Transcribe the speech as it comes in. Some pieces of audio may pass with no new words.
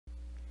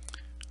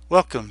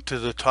Welcome to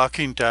the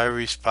Talking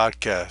Diaries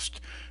podcast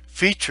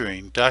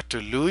featuring Dr.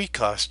 Louis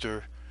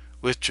Koster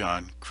with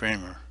John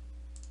Kramer.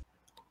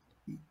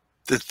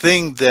 The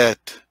thing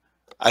that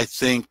I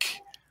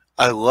think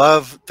I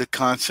love the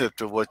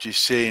concept of what you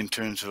say in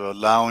terms of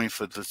allowing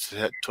for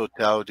the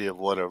totality of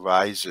what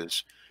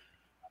arises.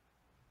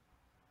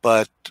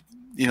 But,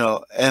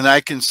 and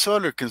I can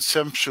sort of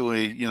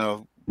conceptually,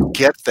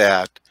 get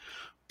that.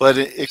 But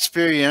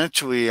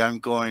experientially, I'm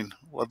going,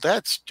 well,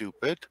 that's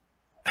stupid.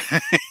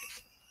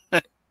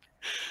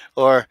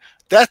 Or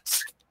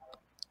that's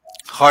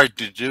hard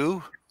to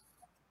do.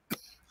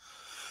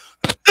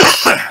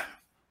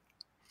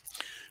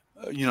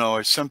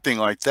 Or something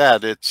like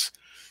that.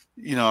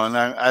 And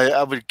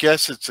I would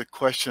guess it's a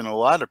question a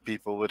lot of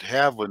people would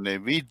have when they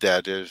read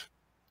that is,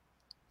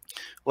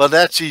 well,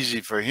 that's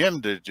easy for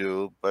him to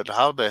do, but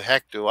how the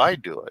heck do I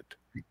do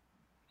it?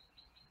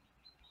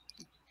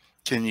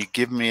 Can you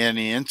give me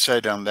any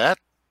insight on that?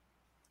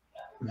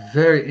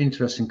 Very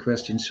interesting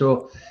question.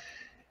 So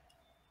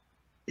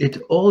it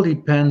all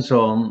depends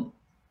on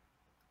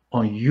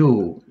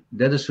you.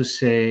 That is to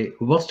say,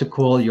 what's the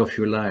quality of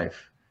your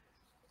life?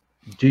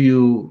 Do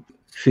you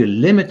feel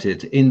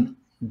limited in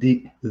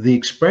the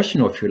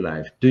expression of your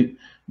life? Do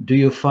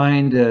you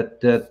find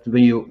that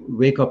when you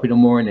wake up in the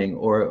morning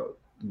or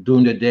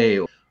during the day,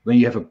 when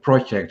you have a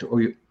project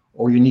or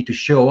you need to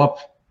show up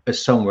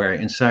somewhere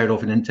inside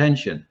of an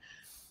intention,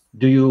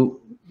 do you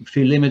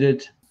feel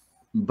limited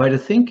by the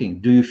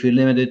thinking? Do you feel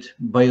limited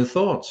by your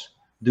thoughts?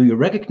 Do you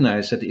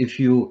recognize that if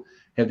you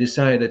have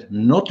decided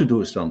not to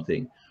do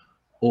something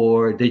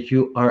or that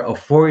you are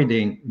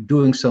avoiding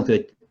doing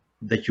something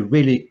that you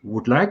really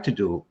would like to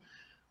do,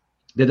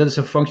 that is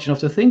a function of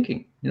the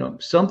thinking?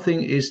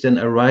 Something is then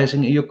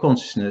arising in your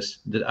consciousness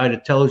that either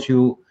tells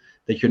you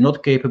that you're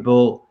not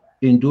capable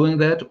in doing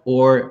that,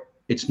 or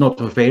it's not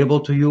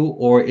available to you,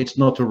 or it's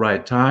not the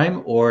right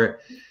time, or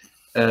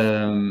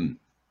um,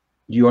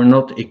 you are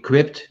not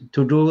equipped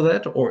to do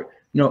that, or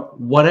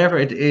whatever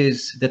it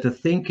is that the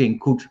thinking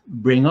could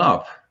bring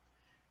up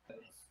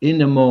in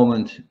the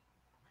moment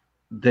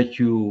that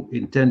you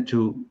intend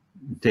to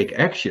take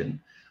action,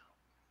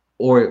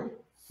 or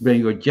when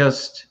you're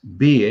just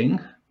being,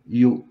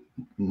 you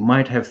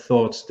might have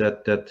thoughts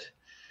that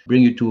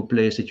bring you to a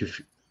place that you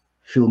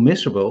feel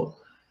miserable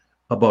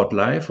about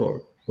life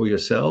or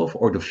yourself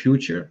or the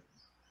future.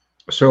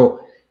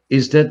 So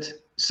is that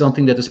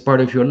something that is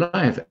part of your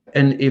life?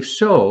 And if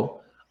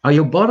so, are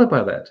you bothered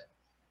by that?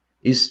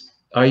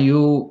 Are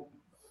you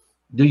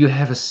Do you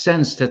have a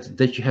sense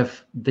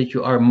that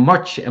you are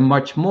much and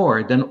much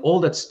more than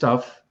all that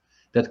stuff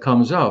that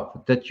comes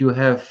up, that you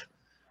have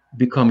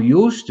become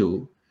used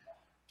to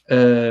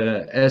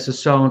as a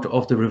sound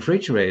of the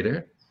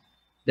refrigerator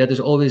that is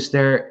always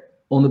there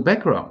on the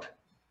background?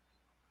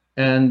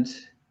 And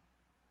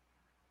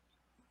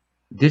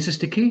this is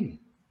the key.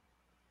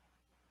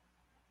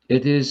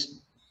 It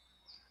is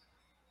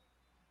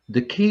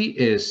The key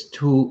is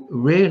to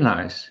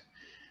realize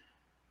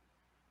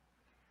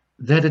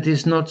that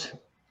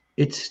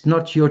it's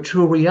not your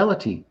true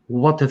reality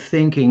what the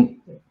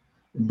thinking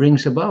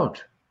brings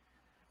about.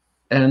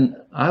 And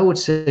I would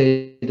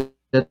say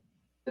that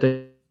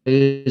there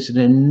is an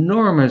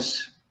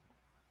enormous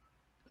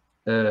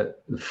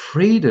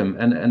freedom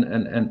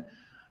and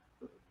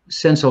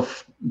sense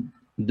of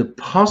the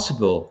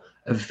possible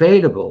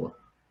available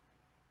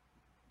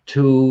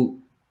to,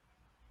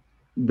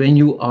 when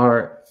you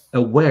are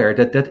aware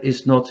that that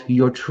is not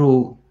your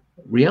true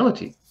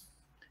reality.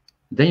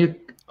 Then you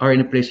are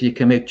in a place where you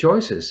can make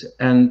choices,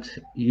 and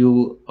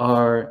you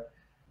are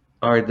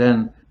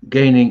then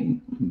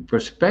gaining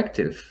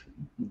perspective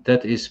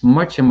that is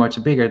much and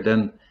much bigger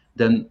than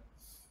than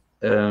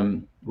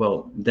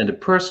the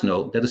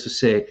personal. That is to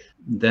say,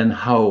 than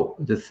how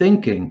the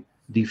thinking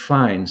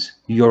defines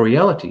your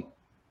reality.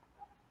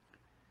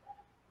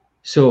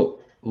 So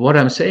what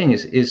I'm saying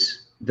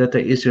is that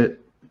there is a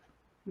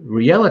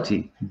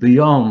reality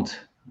beyond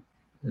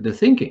the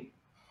thinking,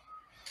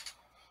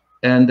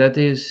 and that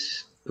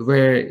is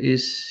where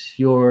is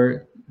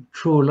your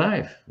true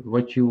life,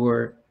 what you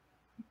were,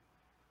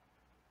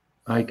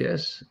 I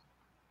guess.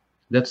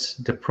 That's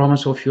the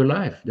promise of your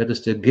life. That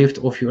is the gift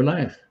of your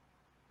life.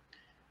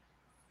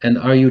 And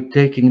are you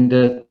taking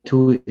that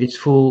to its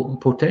full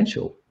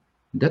potential?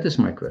 That is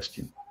my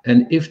question.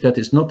 And if that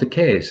is not the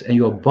case and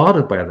you are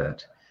bothered by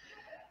that,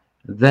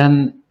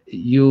 then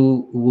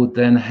you would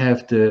then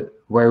have the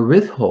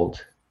wherewithal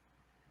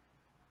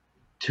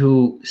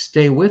to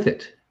stay with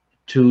it,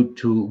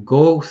 to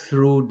go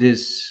through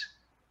this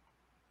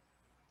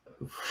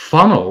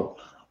funnel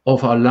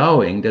of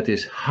allowing that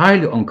is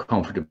highly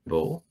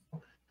uncomfortable,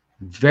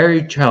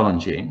 very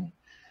challenging,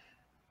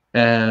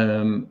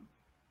 um,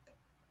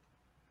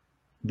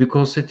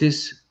 because it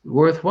is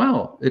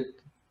worthwhile.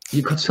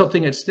 You got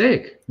something at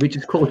stake, which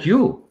is called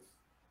you.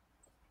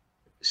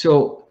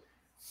 So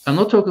I'm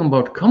not talking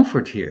about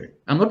comfort here.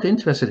 I'm not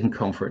interested in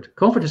comfort.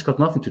 Comfort has got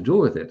nothing to do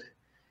with it.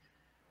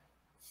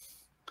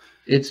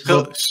 It's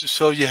what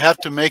So you have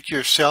to make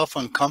yourself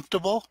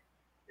uncomfortable?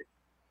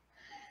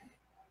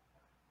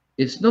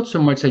 it's not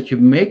so much that you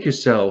make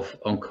yourself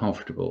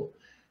uncomfortable.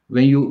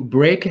 When you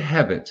break a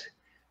habit,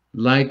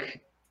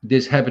 like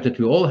this habit that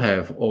we all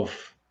have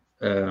of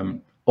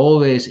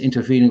always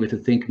intervening with the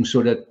thinking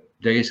so that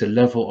there is a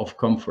level of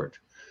comfort,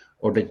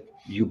 or that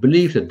you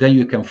believe that then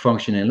you can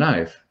function in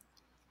life,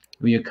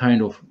 when you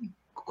kind of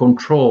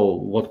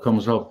control what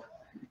comes up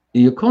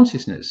in your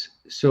consciousness.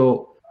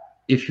 So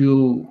if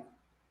you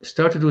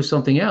start to do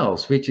something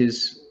else, which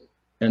is,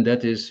 and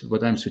that is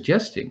what I'm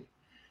suggesting,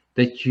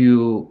 that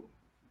you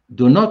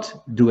do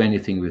not do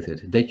anything with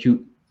it, that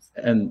you,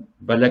 and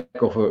by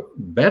lack of a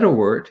better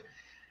word,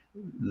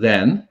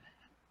 then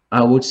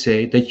I would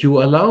say that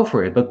you allow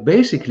for it. But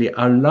basically,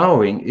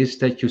 allowing is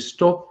that you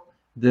stop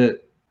the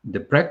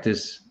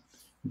practice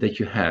that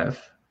you have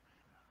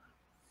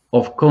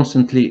of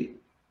constantly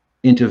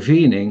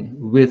intervening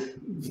with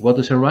what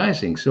is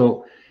arising.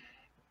 So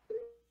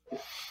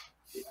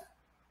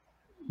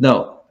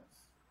now,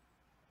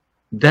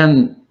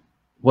 then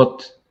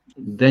what?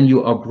 Then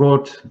you are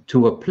brought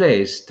to a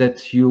place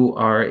that you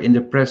are in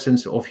the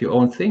presence of your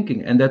own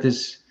thinking, and that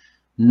is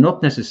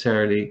not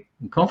necessarily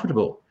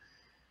comfortable.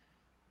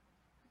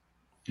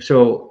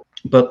 So,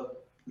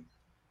 but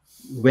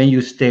when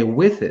you stay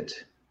with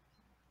it,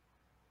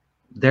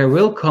 there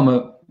will come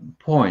a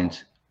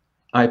point,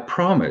 I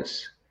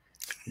promise,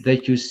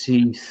 that you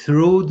see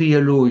through the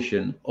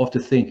illusion of the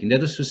thinking.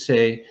 That is to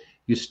say,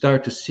 you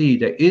start to see,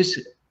 there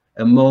is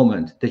a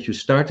moment that you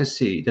start to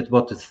see that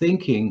what the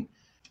thinking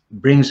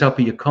brings up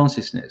in your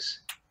consciousness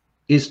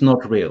is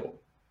not real.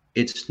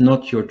 It's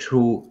not your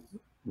true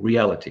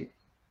reality.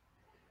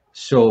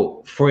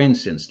 So, for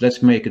instance,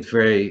 let's make it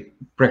very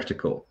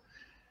practical.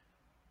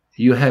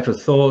 You have a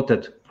thought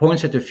that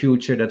points at the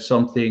future that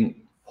something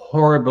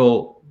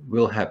horrible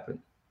will happen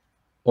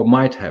or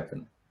might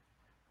happen.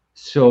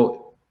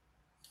 So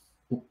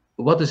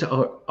what is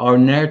our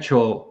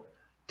natural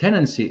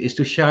tendency is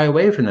to shy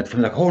away from that,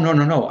 from like, oh, no,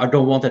 no, no, I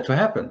don't want that to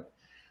happen.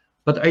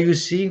 But are you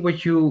seeing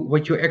what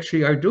you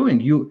actually are doing?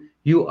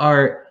 You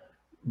are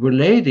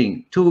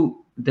relating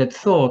to that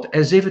thought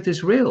as if it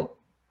is real.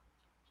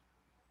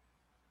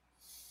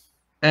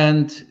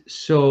 And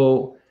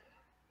so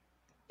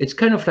it's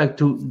kind of like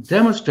to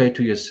demonstrate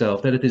to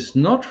yourself that it is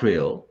not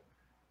real.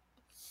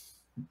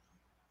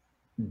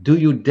 Do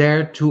you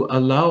dare to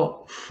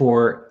allow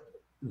for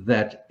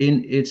that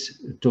in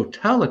its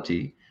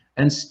totality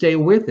and stay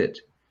with it?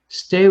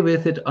 Stay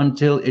with it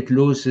until it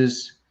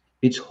loses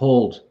its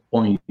hold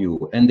on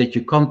you, and that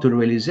you come to the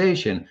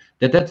realization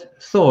that that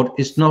thought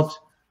is not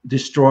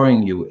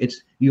destroying you.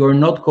 You are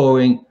not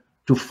going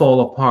to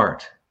fall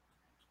apart.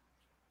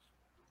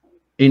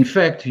 In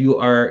fact, you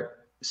are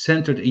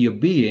centered in your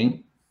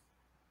being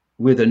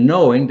with a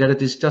knowing that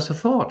it is just a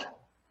thought.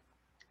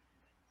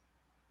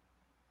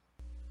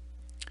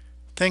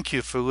 Thank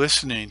you for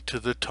listening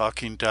to the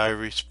Talking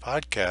Diaries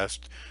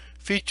podcast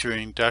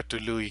featuring Dr.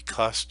 Louis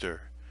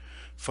Koster.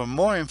 For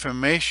more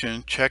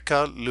information, check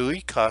out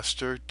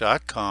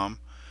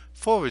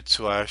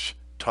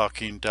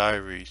louiskoster.com/Talking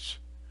Diaries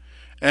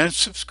and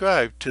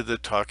subscribe to the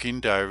Talking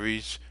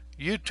Diaries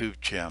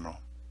YouTube channel.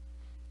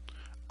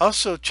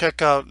 Also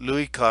check out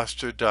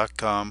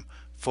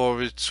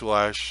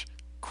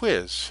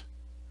louiskoster.com/quiz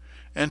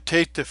and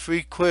take the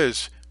free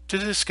quiz to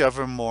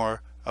discover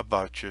more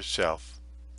about yourself.